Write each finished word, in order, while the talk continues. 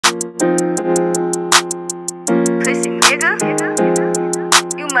Pussy nigga,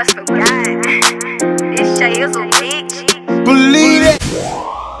 you must forgot. This Shaizzle, bitch. Believe it.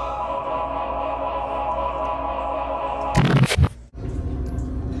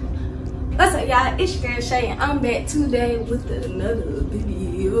 What's up, y'all? It's your girl Shay, and I'm back today with another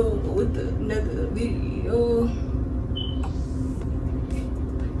video.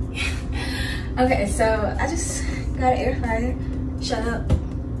 Okay, so I just got an air fryer. Shout out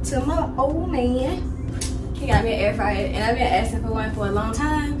to my old man. He got me an air fryer, and I've been asking for one for a long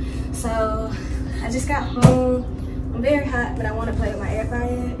time. So I just got home. I'm very hot, but I want to play with my air fryer,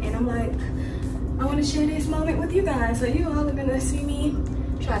 and I'm like, I want to share this moment with you guys. So you all are gonna see me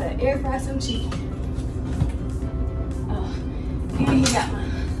try to air fry some chicken. Oh, and he got my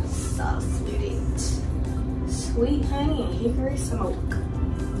sauce with it. Sweet honey and hickory smoke.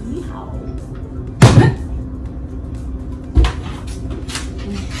 Yeehaw.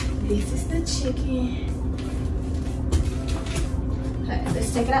 This is the chicken. Okay,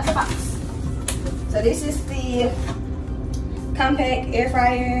 let's take it out the box. So this is the compact air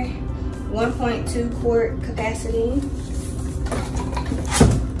fryer, 1.2 quart capacity.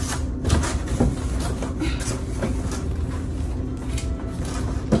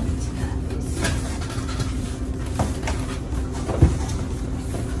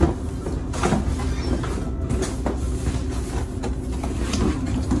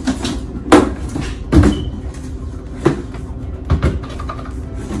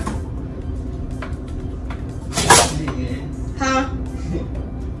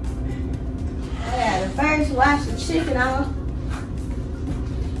 First, wash the chicken off.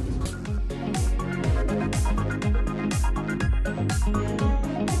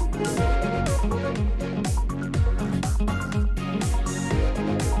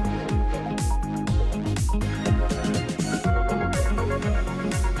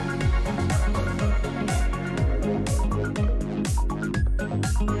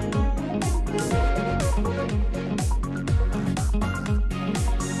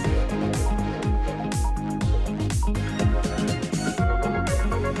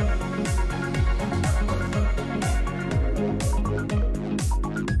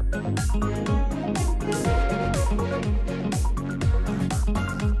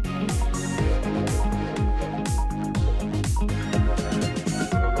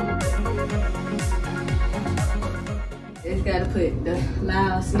 Just gotta put the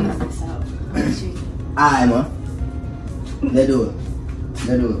loud seasoning salt on the chicken. Alright, man. Let's do it.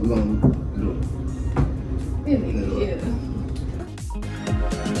 We're gonna do it. Really? Yeah.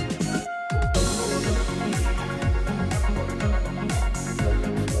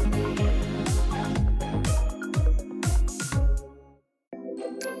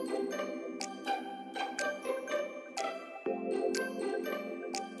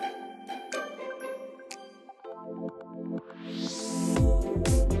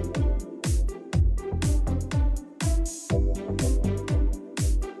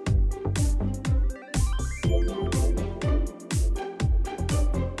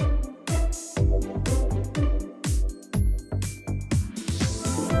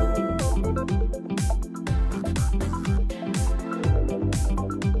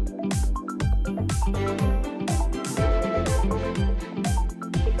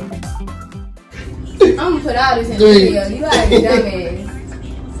 I'm gonna put all this in the video. You already dumbass.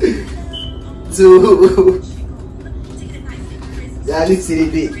 2. Y'all need to see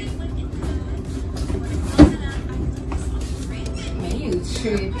this bitch. Man, you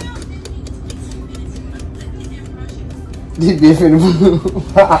tripping. This bitch finna move.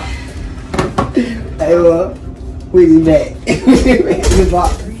 Hey, well, we be back. We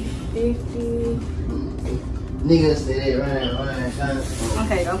back. 350. Niggas say that right.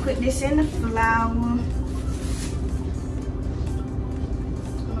 Okay, gonna put this in the flour. I'm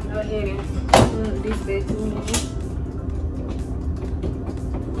gonna go ahead and put this back in.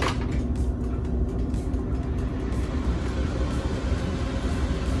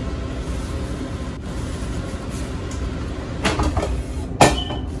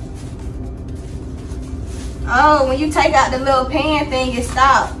 Oh, when you take out the little pan thing, it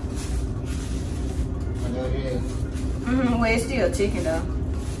stops. Well, it's still chicken though.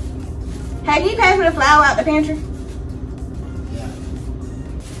 Hey, can you pass me the flour out the pantry? Yeah.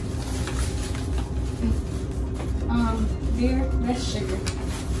 Dear, that's sugar.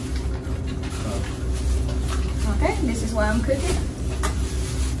 Okay, this is why I'm cooking.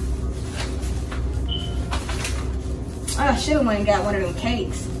 Oh, I should have went and got one of them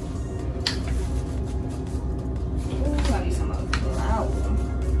cakes. Ooh, I need some more flour.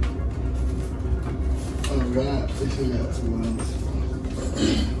 Oh God, this is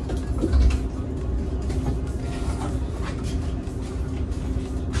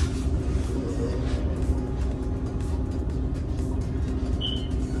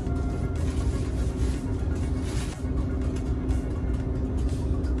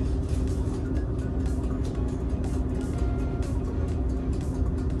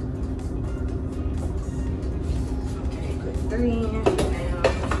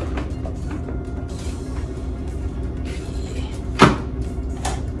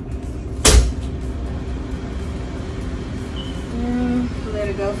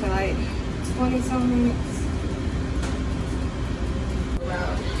to go for like 20-some minutes.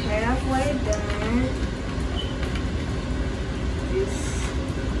 About halfway done. This.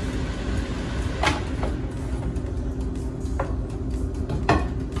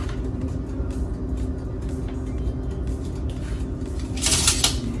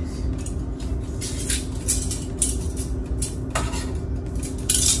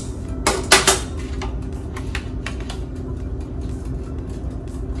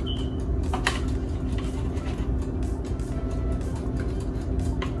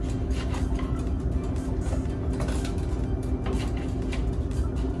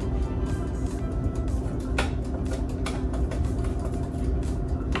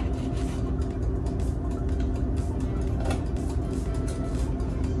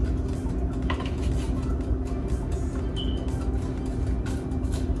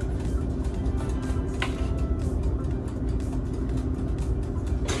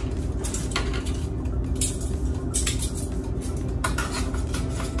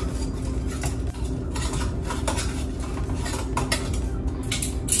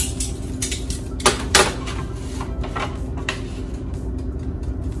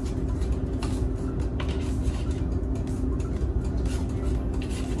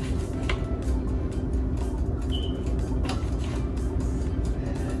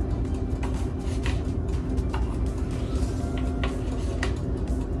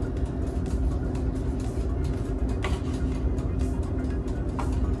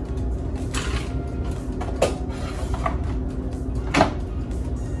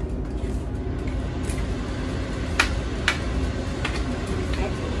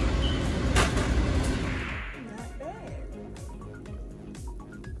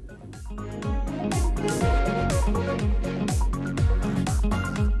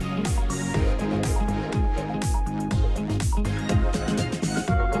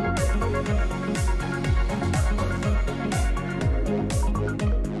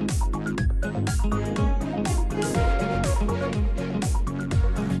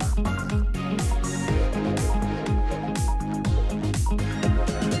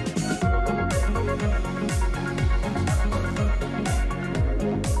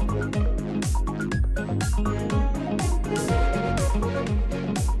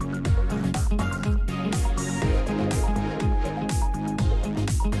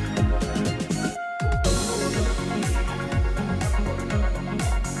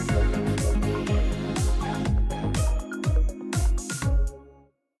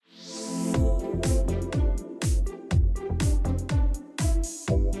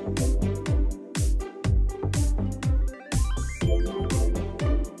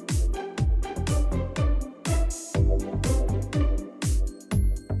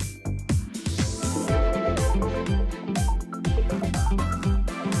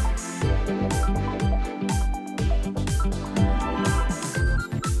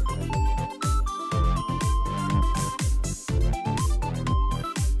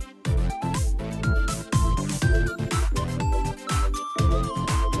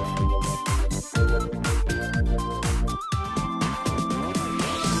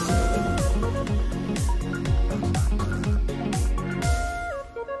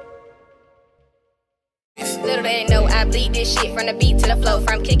 Little they know I bleed this shit from the beat to the flow.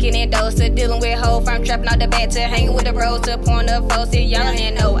 From kicking in doors to dealing with hoes. From trapping out the bed to hanging with the bros to pouring up foes. See y'all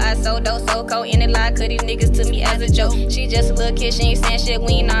ain't know I so dope, so cold in the lie. Cause these niggas took me as a joke. She just a little kid, she ain't saying shit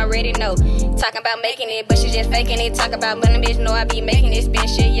we ain't already know. Talking about making it, but she just faking it. Talk about money, bitch, know I be making it. Spin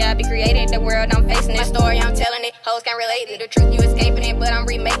shit, yeah, I be creating the world, I'm facing it. My story, I'm telling it, hoes can't relate to the truth, you escaping it. But I'm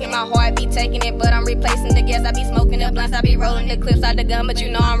remaking my heart, be taking it. But I'm replacing the gas, I be smoking the blunts, I be rolling the clips out the gun. But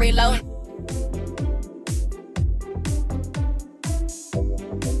you know I'm reloading.